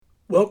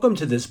Welcome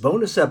to this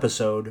bonus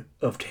episode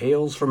of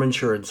Tales from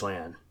Insurance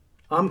Land.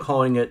 I'm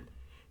calling it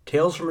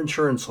Tales from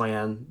Insurance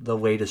Land, the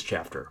latest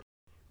chapter.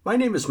 My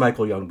name is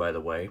Michael Young, by the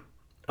way.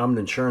 I'm an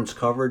insurance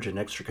coverage and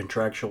extra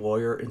contractual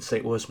lawyer in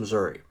St. Louis,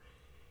 Missouri.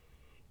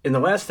 In the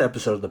last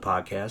episode of the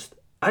podcast,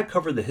 I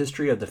covered the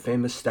history of the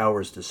famous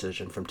Stowers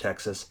decision from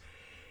Texas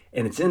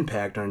and its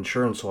impact on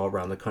insurance law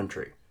around the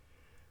country.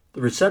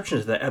 The reception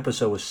to that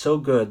episode was so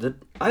good that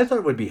I thought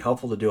it would be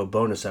helpful to do a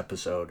bonus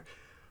episode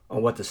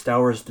on what the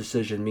Stowers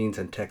decision means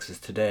in Texas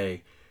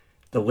today,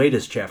 the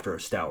latest chapter of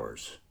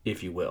Stowers,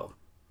 if you will.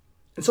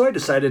 And so I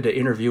decided to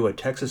interview a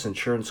Texas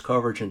insurance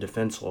coverage and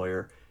defense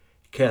lawyer,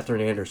 Catherine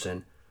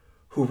Anderson,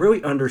 who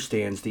really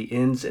understands the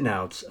ins and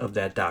outs of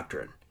that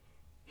doctrine.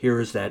 Here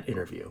is that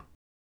interview.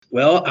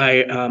 Well,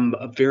 I am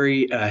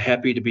very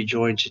happy to be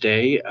joined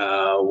today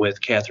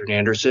with Catherine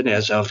Anderson.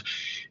 As of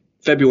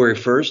February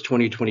 1st,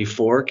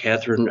 2024,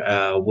 Catherine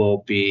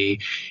will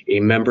be a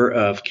member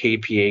of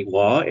KPA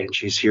Law, and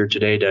she's here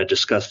today to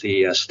discuss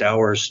the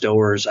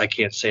Stowers, I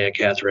can't say it,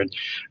 Catherine,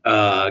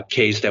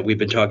 case that we've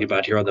been talking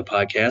about here on the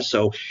podcast.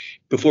 So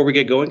before we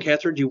get going,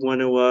 Catherine, do you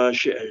want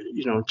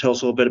to tell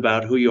us a little bit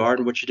about who you are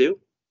and what you do?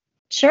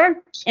 Sure.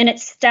 And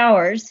it's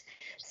Stowers,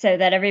 so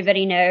that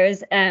everybody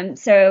knows.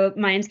 So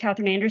my name's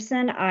Catherine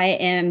Anderson.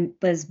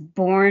 Was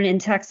born in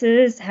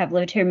Texas, have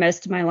lived here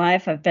most of my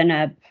life. I've been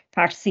a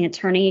practicing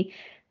attorney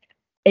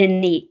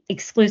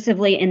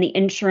exclusively in the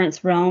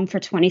insurance realm for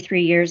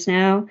 23 years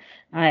now.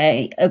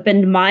 I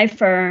opened my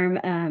firm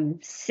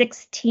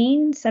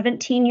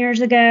 17 years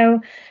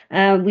ago.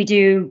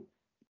 The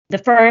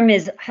firm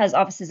has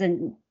offices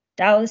in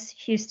Dallas,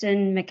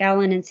 Houston,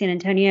 McAllen, and San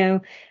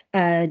Antonio.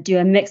 Do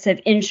a mix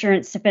of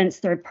insurance, defense,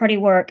 third-party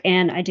work,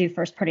 and I do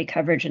first-party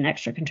coverage and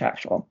extra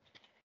contractual.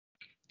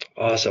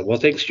 Awesome. Well,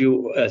 thank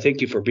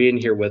you for being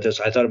here with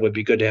us. I thought it would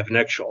be good to have an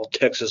actual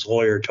Texas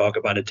lawyer talk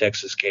about a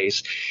Texas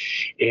case.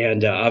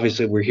 And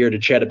obviously, we're here to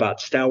chat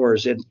about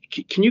Stowers. And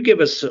can you give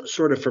us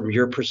sort of from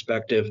your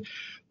perspective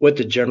what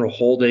the general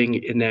holding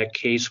in that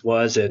case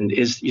was? And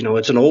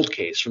it's an old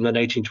case from the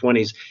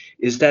 1920s.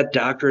 Is that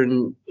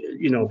doctrine,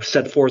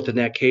 set forth in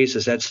that case,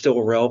 is that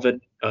still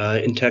relevant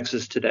in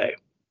Texas today?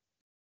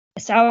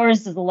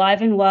 Stowers is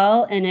alive and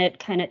well, and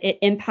it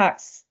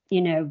impacts,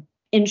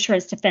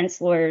 insurance defense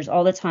lawyers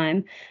all the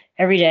time,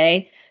 every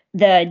day.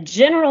 The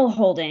general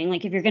holding,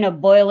 like if you're going to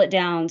boil it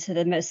down to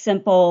the most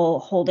simple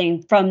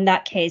holding from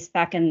that case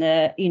back in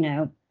the,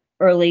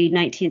 early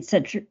 19th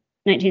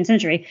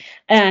century,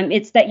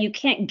 it's that you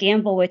can't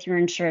gamble with your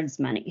insured's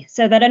money.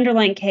 So that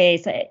underlying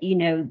case,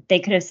 they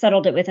could have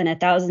settled it within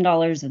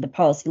 $1,000 of the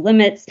policy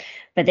limits,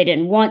 but they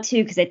didn't want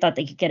to because they thought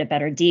they could get a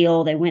better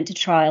deal. They went to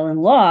trial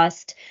and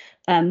lost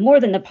more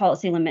than the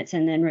policy limits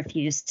and then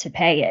refused to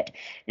pay it.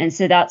 And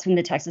so that's when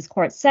the Texas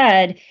court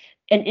said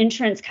an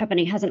insurance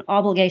company has an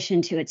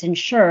obligation to its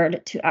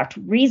insured to act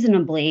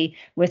reasonably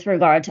with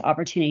regard to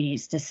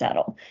opportunities to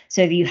settle.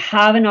 So if you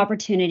have an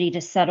opportunity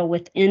to settle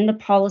within the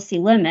policy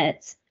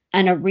limits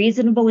and a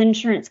reasonable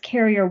insurance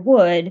carrier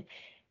would,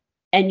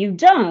 and you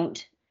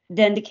don't,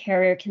 then the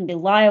carrier can be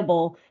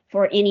liable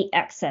for any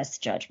excess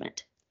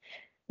judgment.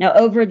 Now,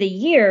 over the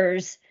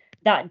years,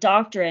 that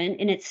doctrine,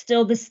 and it's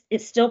still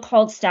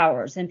called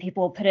Stowers, and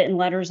people put it in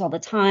letters all the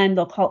time.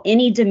 They'll call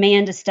any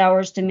demand a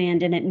Stowers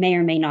demand, and it may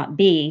or may not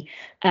be.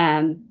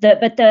 But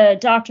the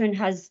doctrine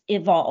has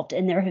evolved,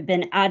 and there have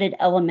been added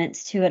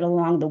elements to it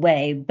along the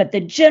way. But the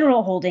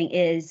general holding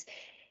is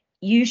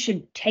you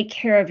should take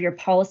care of your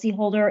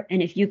policyholder,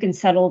 and if you can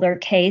settle their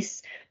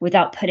case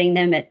without putting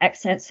them at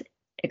excess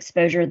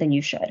exposure, then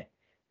you should.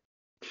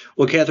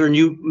 Well, Catherine,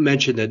 you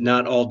mentioned that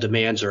not all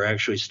demands are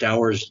actually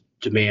Stowers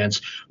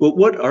demands. Well,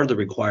 what are the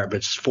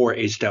requirements for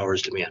a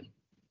Stowers demand?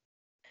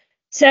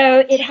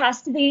 So it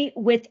has to be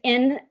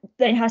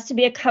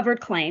a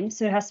covered claim.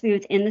 So it has to be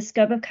within the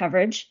scope of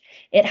coverage.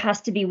 It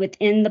has to be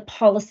within the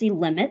policy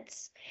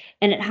limits,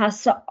 and it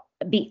has to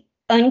be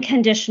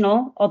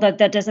unconditional, although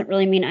that doesn't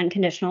really mean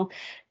unconditional,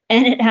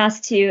 and it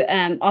has to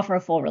offer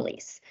a full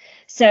release.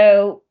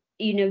 So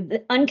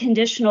the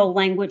unconditional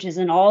language is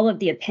in all of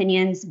the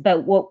opinions,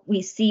 but what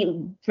we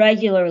see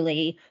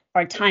regularly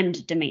are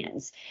timed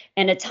demands.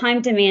 And a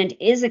timed demand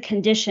is a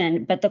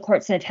condition, but the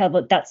courts have held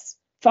that that's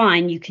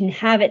fine. You can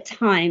have it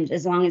timed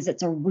as long as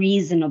it's a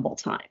reasonable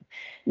time.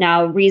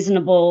 Now,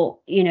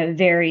 reasonable,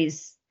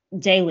 varies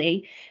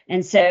daily.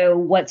 And so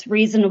what's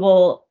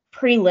reasonable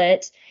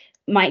pre-lit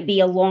might be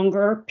a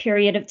longer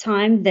period of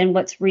time than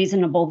what's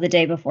reasonable the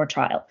day before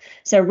trial.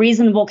 So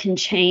reasonable can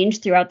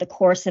change throughout the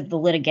course of the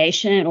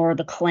litigation or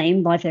the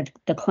claim, life of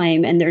the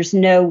claim, and there's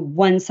no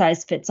one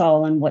size fits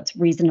all on what's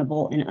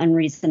reasonable and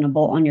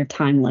unreasonable on your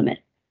time limit.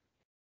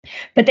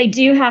 But they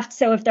do have,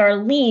 so if there are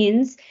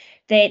liens,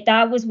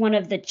 that was one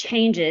of the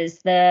changes.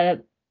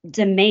 The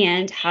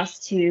demand has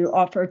to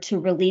offer to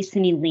release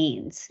any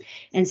liens.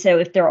 And so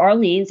if there are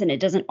liens and it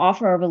doesn't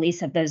offer a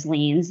release of those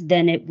liens,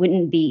 then it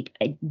wouldn't be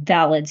a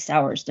valid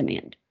Stowers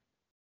demand.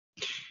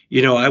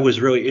 I was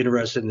really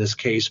interested in this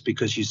case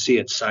because you see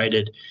it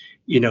cited,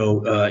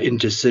 in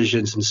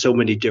decisions in so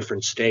many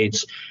different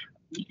states.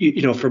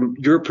 from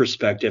your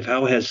perspective,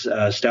 how has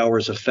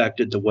Stowers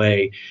affected the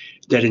way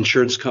that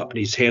insurance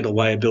companies handle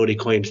liability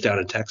claims down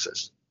in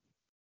Texas?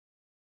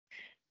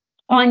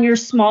 On your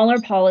smaller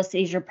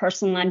policies, your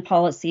personal line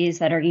policies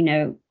that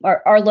are,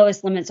 our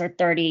lowest limits are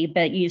 30,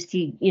 but you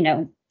see,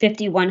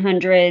 50,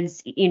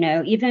 100s,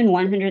 even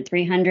 100,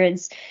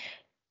 300s.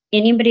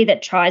 Anybody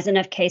that tries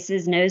enough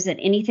cases knows that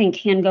anything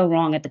can go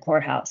wrong at the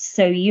courthouse.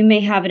 So you may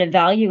have it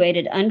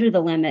evaluated under the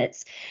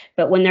limits,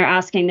 but when they're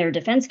asking their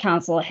defense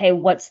counsel, hey,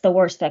 what's the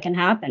worst that can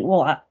happen?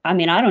 Well, I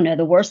mean, I don't know.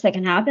 The worst that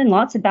can happen,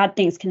 lots of bad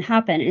things can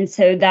happen. And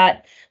so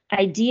that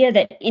idea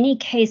that any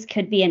case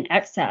could be in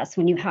excess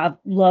when you have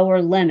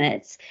lower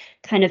limits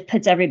kind of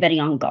puts everybody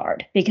on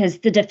guard, because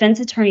the defense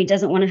attorney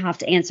doesn't want to have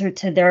to answer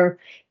to their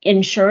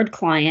insured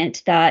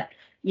client that,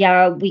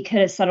 yeah, we could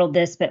have settled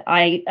this, but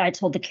I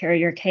told the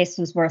carrier case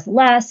was worth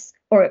less,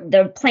 or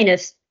the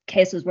plaintiff's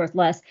case was worth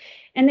less.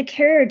 And the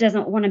carrier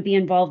doesn't want to be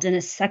involved in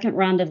a second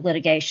round of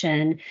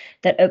litigation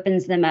that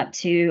opens them up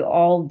to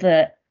all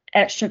the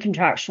extra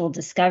contractual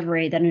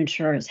discovery that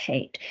insurers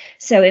hate.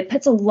 So it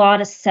puts a lot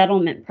of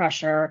settlement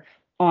pressure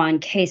on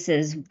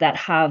cases that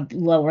have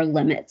lower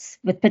limits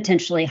with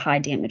potentially high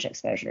damage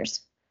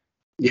exposures.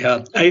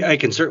 Yeah, I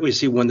can certainly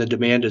see when the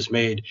demand is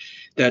made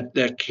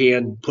that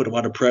can put a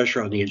lot of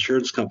pressure on the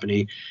insurance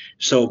company.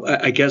 So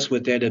I guess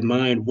with that in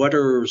mind, what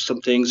are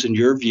some things in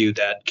your view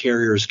that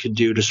carriers can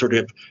do to sort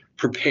of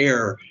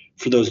prepare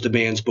for those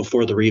demands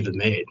before they're even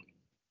made?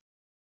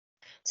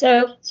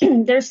 So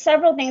there's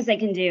several things they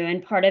can do,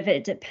 and part of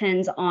it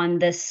depends on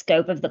the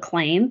scope of the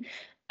claim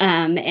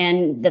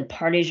and the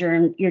parties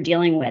you're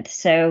dealing with.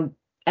 So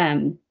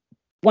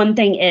one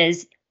thing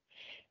is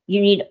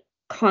you need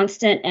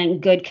constant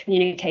and good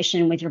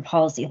communication with your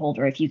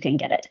policyholder if you can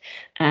get it.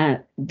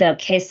 The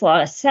case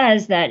law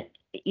says that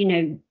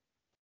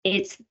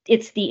it's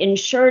the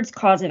insured's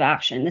cause of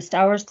action. The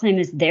Stowers claim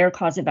is their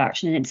cause of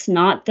action, and it's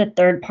not the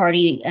third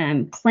party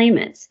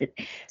claimants.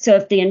 So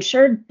if the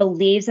insured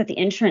believes that the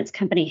insurance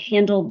company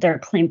handled their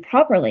claim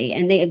properly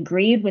and they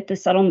agreed with the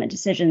settlement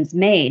decisions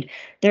made,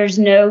 there's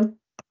no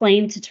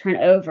claim to turn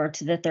over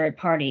to the third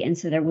party. And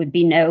so there would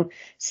be no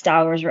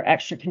Stowers or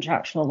extra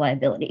contractual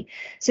liability.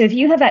 So if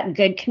you have that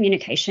good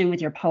communication with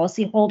your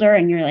policyholder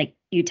and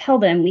you tell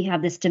them we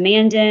have this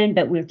demand in,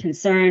 but we're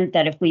concerned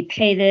that if we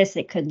pay this,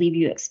 it could leave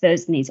you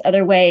exposed in these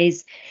other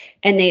ways,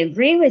 and they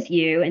agree with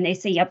you and they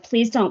say, yeah,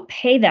 please don't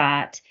pay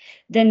that,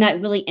 then that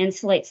really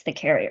insulates the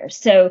carrier.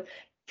 So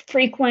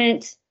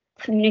frequent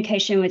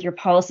communication with your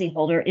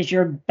policyholder is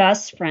your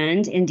best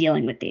friend in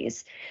dealing with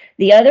these.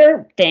 The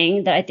other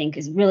thing that I think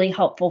is really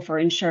helpful for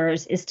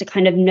insurers is to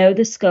kind of know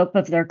the scope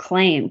of their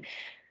claim.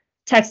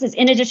 Texas,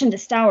 in addition to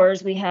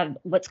Stowers, we have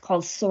what's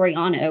called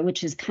Soriano,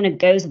 which is kind of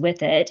goes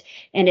with it.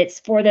 And it's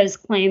for those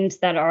claims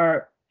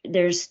that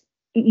there's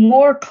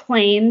more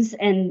claims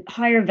and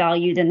higher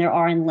value than there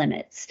are in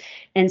limits.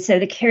 And so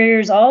the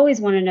carriers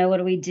always want to know, what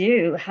do we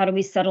do? How do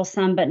we settle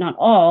some, but not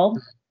all?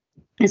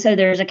 And so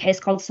there's a case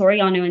called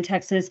Soriano in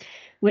Texas,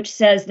 which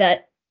says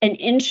that an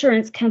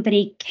insurance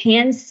company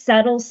can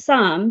settle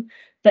some,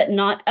 but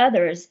not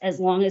others, as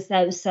long as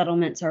those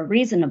settlements are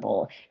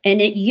reasonable.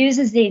 And it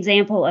uses the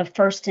example of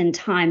first in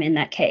time in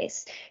that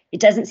case.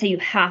 It doesn't say you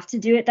have to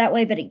do it that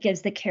way, but it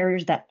gives the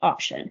carriers that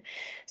option.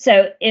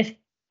 So if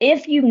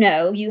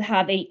you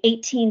have a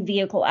 18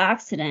 vehicle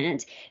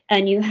accident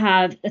and you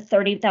have a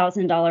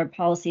 $30,000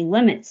 policy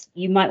limits,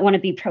 you might want to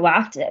be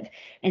proactive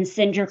and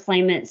send your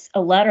claimants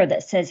a letter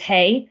that says,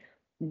 hey,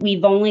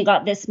 we've only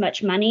got this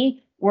much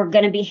money. We're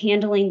going to be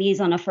handling these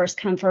on a first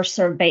come, first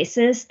serve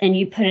basis. And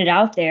you put it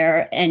out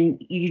there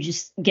and you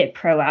just get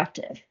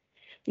proactive.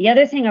 The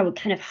other thing I would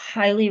kind of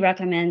highly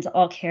recommend to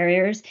all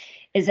carriers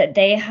is that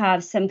they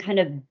have some kind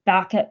of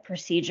backup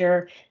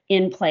procedure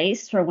in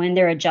place for when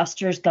their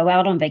adjusters go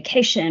out on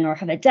vacation or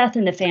have a death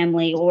in the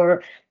family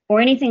or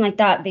anything like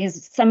that,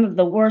 because some of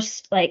the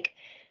worst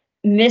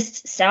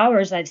missed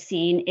Stowers I've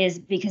seen is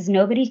because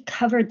nobody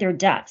covered their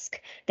desk.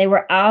 They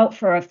were out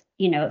for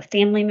a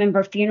family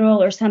member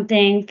funeral or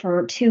something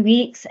for 2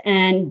 weeks,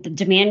 and the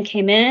demand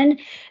came in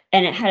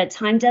and it had a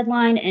time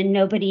deadline and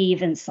nobody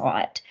even saw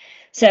it.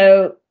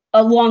 So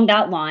along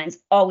that lines,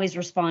 always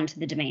respond to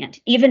the demand,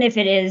 even if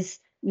it is,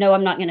 no,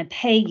 I'm not going to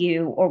pay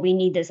you, or we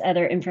need this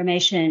other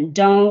information.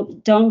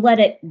 Don't let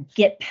it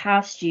get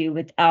past you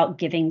without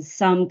giving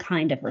some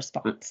kind of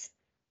response.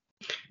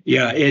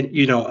 Yeah,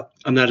 and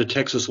I'm not a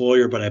Texas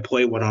lawyer, but I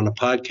play one on a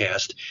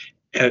podcast.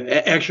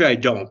 Actually, I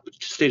don't.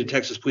 State of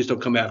Texas, please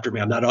don't come after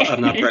me. I'm not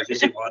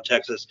practicing law in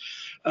Texas.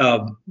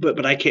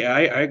 But I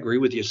agree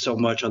with you so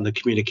much on the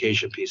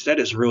communication piece. That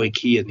is really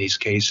key in these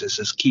cases,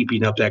 is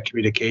keeping up that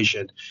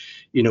communication,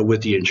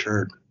 with the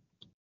insured.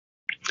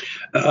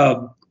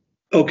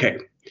 Okay.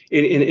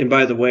 And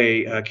by the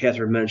way,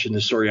 Catherine mentioned the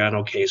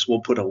Soriano case.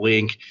 We'll put a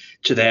link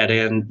to that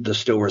and the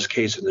Stowers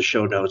case in the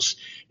show notes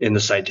in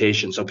the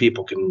citation, so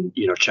people can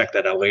check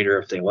that out later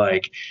if they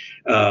like.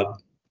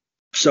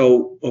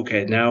 So,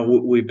 okay, now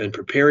we've been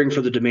preparing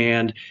for the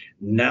demand.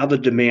 Now the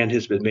demand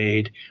has been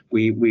made.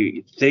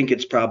 We think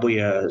it's probably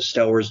a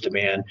Stowers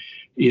demand.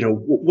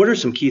 What are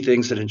some key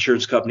things that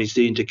insurance companies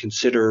need to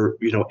consider,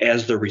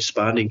 as they're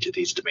responding to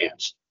these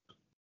demands?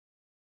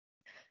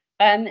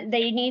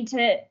 They need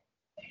to.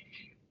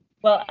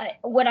 Well,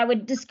 what I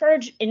would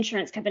discourage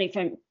insurance companies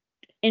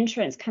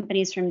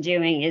from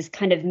doing is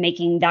kind of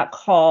making that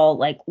call,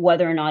 like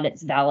whether or not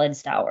it's valid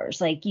Stowers.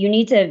 Like you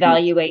need to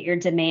evaluate your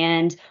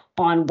demand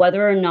on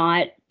whether or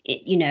not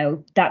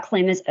that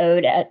claim is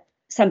owed at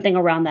something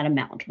around that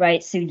amount,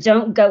 right? So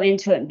don't go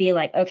into it and be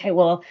like, okay,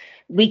 well,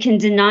 we can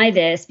deny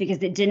this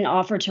because it didn't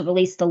offer to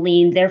release the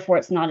lien, therefore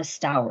it's not a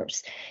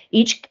Stowers.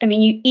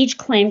 Each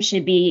claim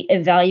should be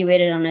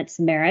evaluated on its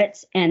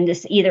merits, and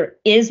this either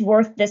is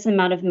worth this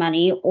amount of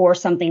money or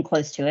something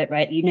close to it,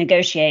 right? You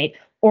negotiate,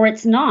 or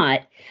it's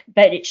not,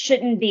 but it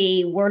shouldn't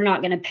be, we're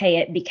not going to pay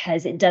it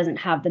because it doesn't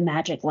have the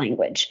magic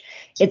language.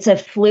 It's a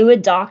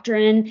fluid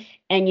doctrine,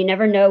 and you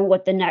never know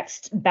what the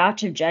next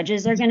batch of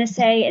judges are going to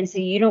say. And so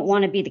you don't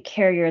want to be the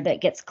carrier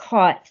that gets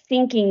caught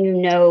thinking you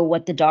know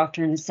what the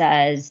doctrine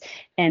says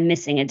and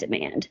missing a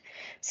demand.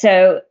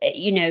 So,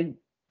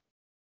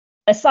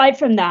 aside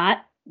from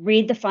that,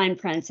 read the fine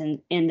prints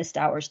in the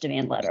Stowers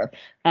demand letter,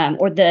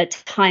 or the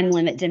time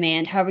limit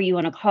demand, however you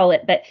want to call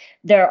it. But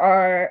there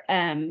are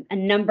a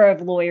number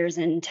of lawyers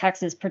in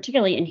Texas,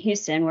 particularly in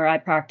Houston, where I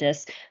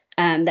practice,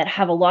 that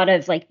have a lot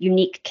of like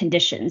unique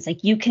conditions.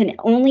 Like you can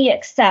only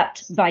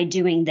accept by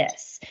doing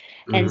this.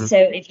 Mm-hmm. And so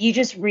if you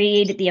just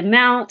read the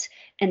amount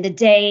and the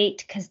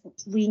date, because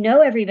we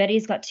know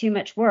everybody's got too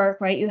much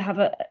work, right? You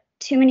have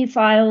too many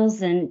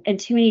files and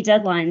too many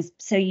deadlines.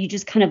 So you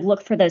just kind of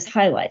look for those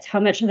highlights. How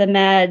much are the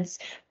meds?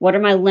 What are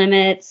my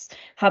limits?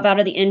 How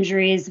about are the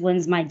injuries?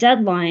 When's my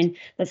deadline?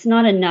 That's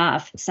not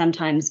enough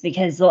sometimes,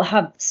 because they'll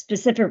have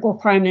specific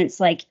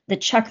requirements like the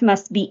check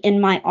must be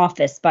in my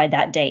office by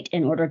that date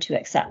in order to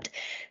accept.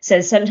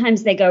 So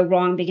sometimes they go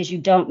wrong because you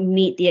don't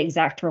meet the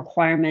exact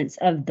requirements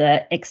of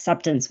the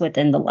acceptance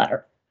within the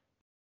letter.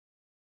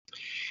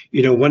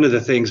 One of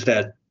the things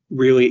that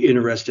really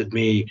interested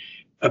me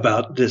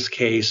about this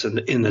case and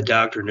in the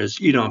doctrine is,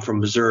 I'm from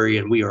Missouri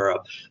and we are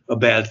a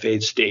bad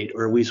faith state,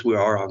 or at least we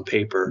are on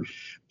paper.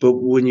 But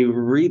when you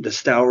read the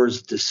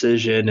Stowers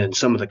decision and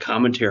some of the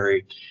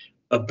commentary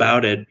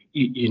about it,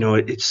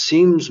 it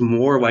seems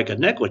more like a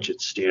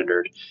negligence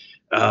standard.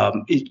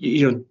 Do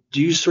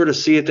you sort of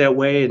see it that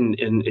way? And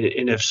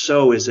if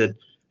so, is it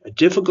a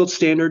difficult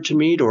standard to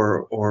meet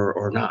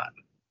or not?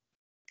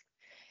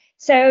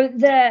 So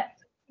that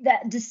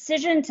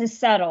decision to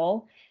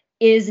settle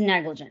is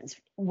negligence,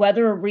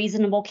 whether a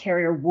reasonable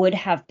carrier would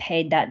have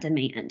paid that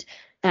demand.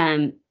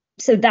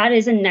 So that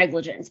is a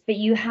negligence, but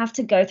you have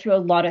to go through a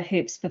lot of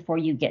hoops before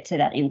you get to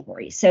that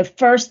inquiry. So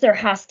first, there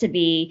has to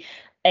be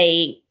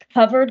a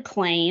covered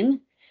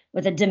claim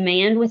with a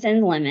demand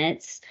within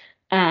limits,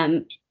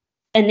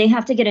 and they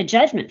have to get a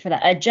judgment for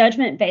that, a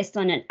judgment based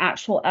on an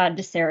actual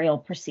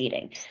adversarial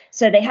proceeding.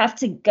 So they have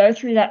to go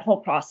through that whole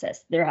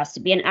process. There has to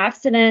be an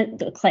accident.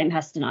 The claim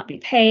has to not be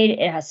paid.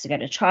 It has to go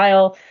to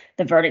trial.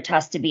 The verdict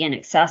has to be in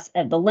excess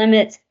of the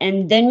limits.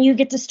 And then you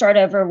get to start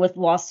over with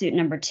lawsuit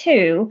number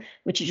 2,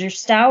 which is your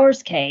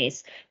Stowers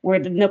case, where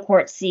the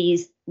court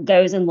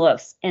goes and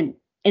looks and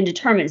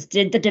determines,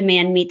 did the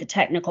demand meet the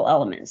technical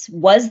elements?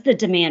 Was the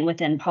demand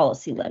within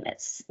policy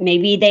limits?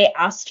 Maybe they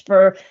asked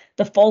for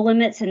the full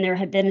limits and there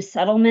had been a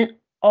settlement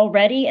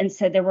already, and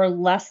so there were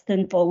less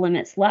than full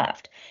limits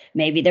left.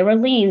 Maybe there were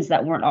liens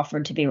that weren't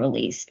offered to be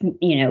released.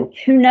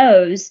 Who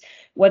knows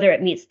whether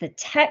it meets the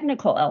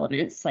technical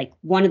elements, like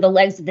one of the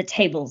legs of the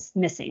table's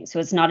missing, so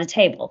it's not a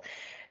table.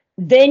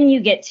 Then you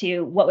get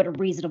to what would a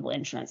reasonable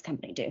insurance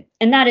company do?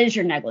 And that is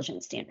your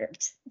negligence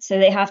standards. So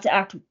they have to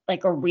act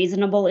like a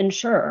reasonable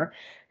insurer.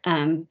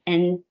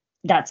 And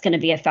that's going to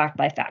be a fact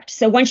by fact.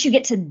 So once you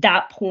get to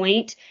that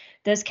point,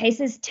 those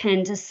cases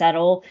tend to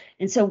settle.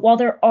 And so while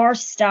there are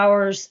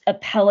Stowers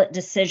appellate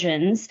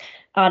decisions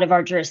out of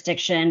our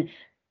jurisdiction,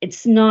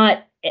 it's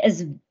not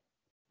as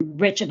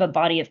rich of a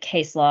body of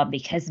case law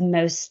because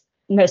most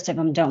of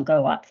them don't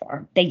go up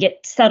far. They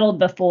get settled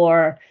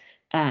before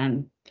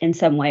in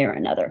some way or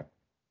another.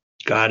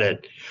 Got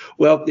it.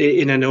 Well,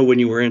 and I know when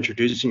you were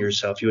introducing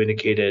yourself, you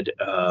indicated,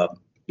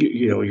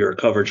 you're a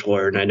coverage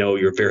lawyer, and I know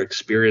you're a very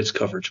experienced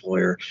coverage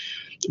lawyer.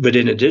 But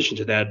in addition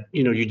to that,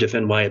 you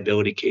defend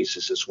liability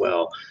cases as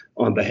well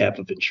on behalf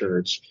of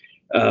insureds.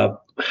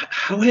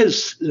 How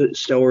has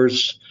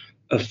Stowers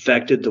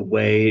affected the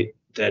way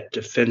that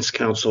defense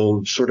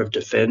counsel sort of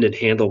defend and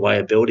handle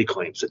liability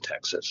claims in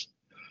Texas?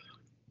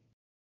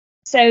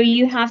 So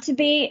you have to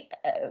be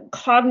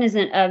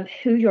cognizant of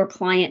who your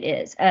client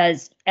is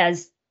as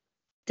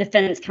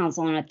defense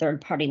counsel on a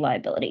third-party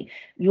liability.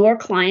 Your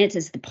client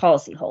is the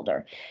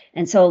policyholder.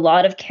 And so a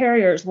lot of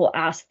carriers will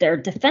ask their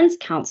defense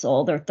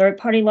counsel, their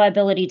third-party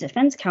liability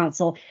defense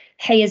counsel,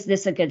 hey, is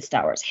this a good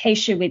Stowers? Hey,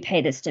 should we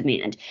pay this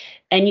demand?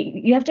 And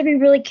you have to be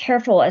really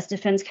careful as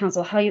defense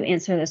counsel how you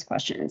answer those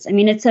questions. I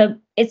mean, it's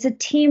a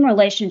team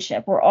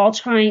relationship. We're all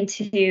trying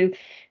to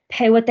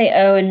pay what they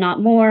owe and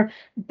not more,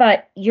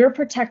 but you're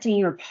protecting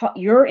your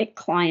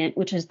client,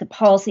 which is the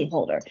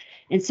policyholder.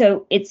 And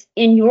so it's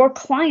in your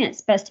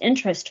client's best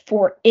interest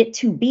for it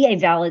to be a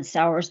valid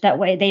Stowers. That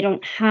way they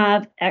don't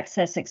have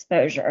excess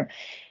exposure.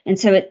 And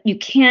so you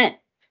can't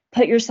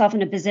put yourself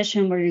in a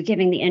position where you're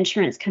giving the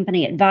insurance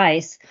company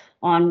advice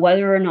on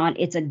whether or not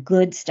it's a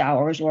good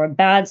Stowers or a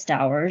bad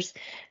Stowers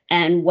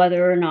and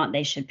whether or not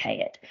they should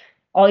pay it.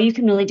 All you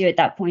can really do at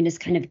that point is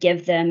kind of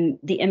give them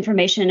the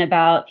information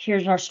about,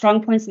 here's our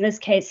strong points in this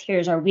case,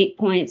 here's our weak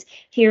points,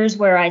 here's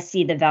where I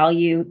see the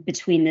value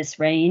between this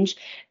range.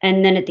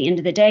 And then at the end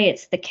of the day,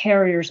 it's the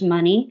carrier's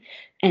money,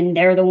 and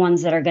they're the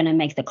ones that are going to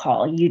make the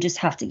call. You just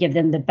have to give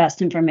them the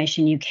best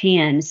information you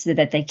can so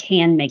that they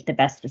can make the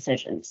best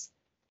decisions.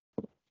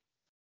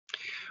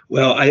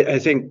 Well, I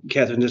think,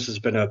 Catherine, this has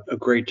been a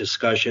great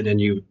discussion,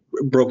 and you've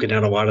broken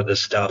down a lot of this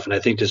stuff. And I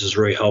think this is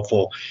really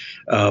helpful,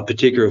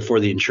 particularly for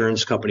the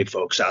insurance company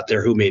folks out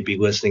there who may be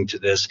listening to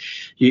this.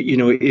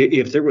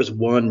 If there was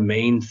one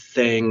main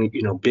thing,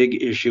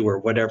 big issue or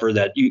whatever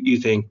that you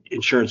think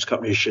insurance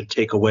companies should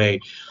take away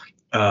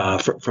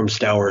from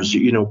Stowers,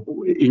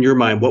 in your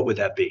mind, what would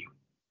that be?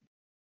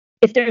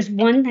 If there's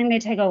one thing they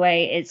take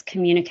away, it's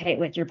communicate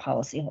with your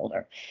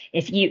policyholder.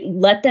 If you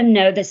let them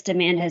know this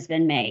demand has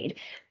been made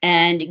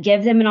and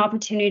give them an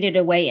opportunity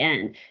to weigh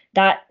in,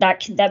 that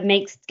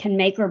can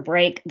make or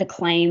break the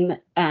claim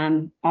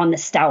on the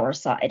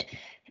Stowers side.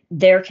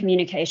 Their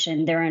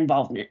communication, their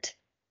involvement.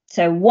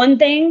 So one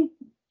thing,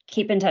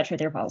 keep in touch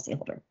with your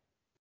policyholder.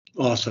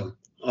 Awesome.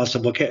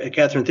 Well,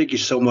 Catherine, thank you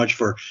so much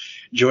for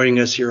joining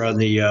us here on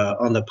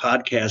the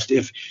podcast.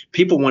 If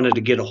people wanted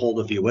to get a hold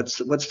of you, what's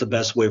the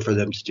best way for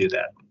them to do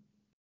that?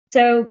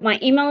 So my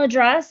email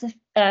address,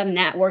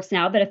 that works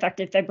now, but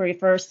effective February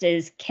 1st,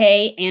 is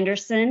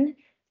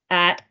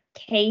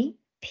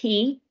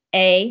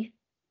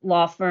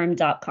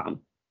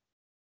kAnderson@kpalawfirm.com.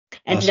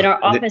 And awesome. Then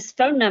our office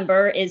phone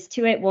number is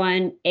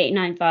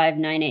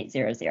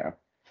 281-895-9800.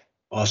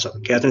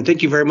 Awesome. Catherine,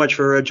 thank you very much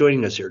for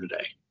joining us here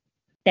today.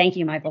 Thank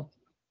you, Michael.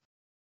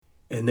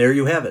 And there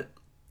you have it.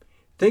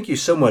 Thank you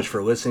so much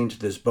for listening to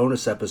this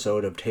bonus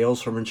episode of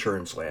Tales from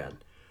Insurance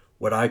Land,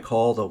 what I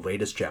call the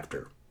latest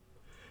chapter.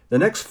 The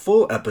next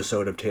full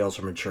episode of Tales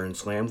from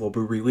Insurance Land will be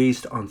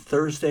released on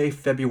Thursday,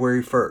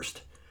 February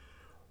 1st.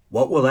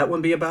 What will that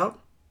one be about?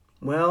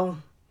 Well,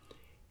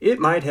 it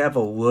might have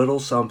a little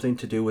something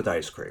to do with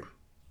ice cream.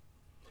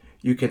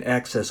 You can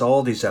access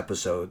all these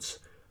episodes,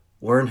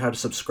 learn how to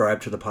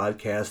subscribe to the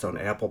podcast on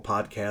Apple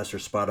Podcasts or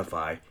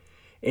Spotify,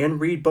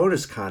 and read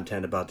bonus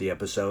content about the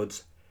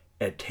episodes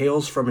at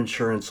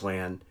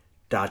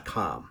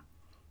talesfrominsuranceland.com.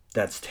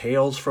 That's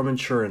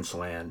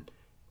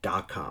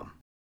talesfrominsuranceland.com.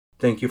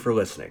 Thank you for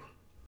listening.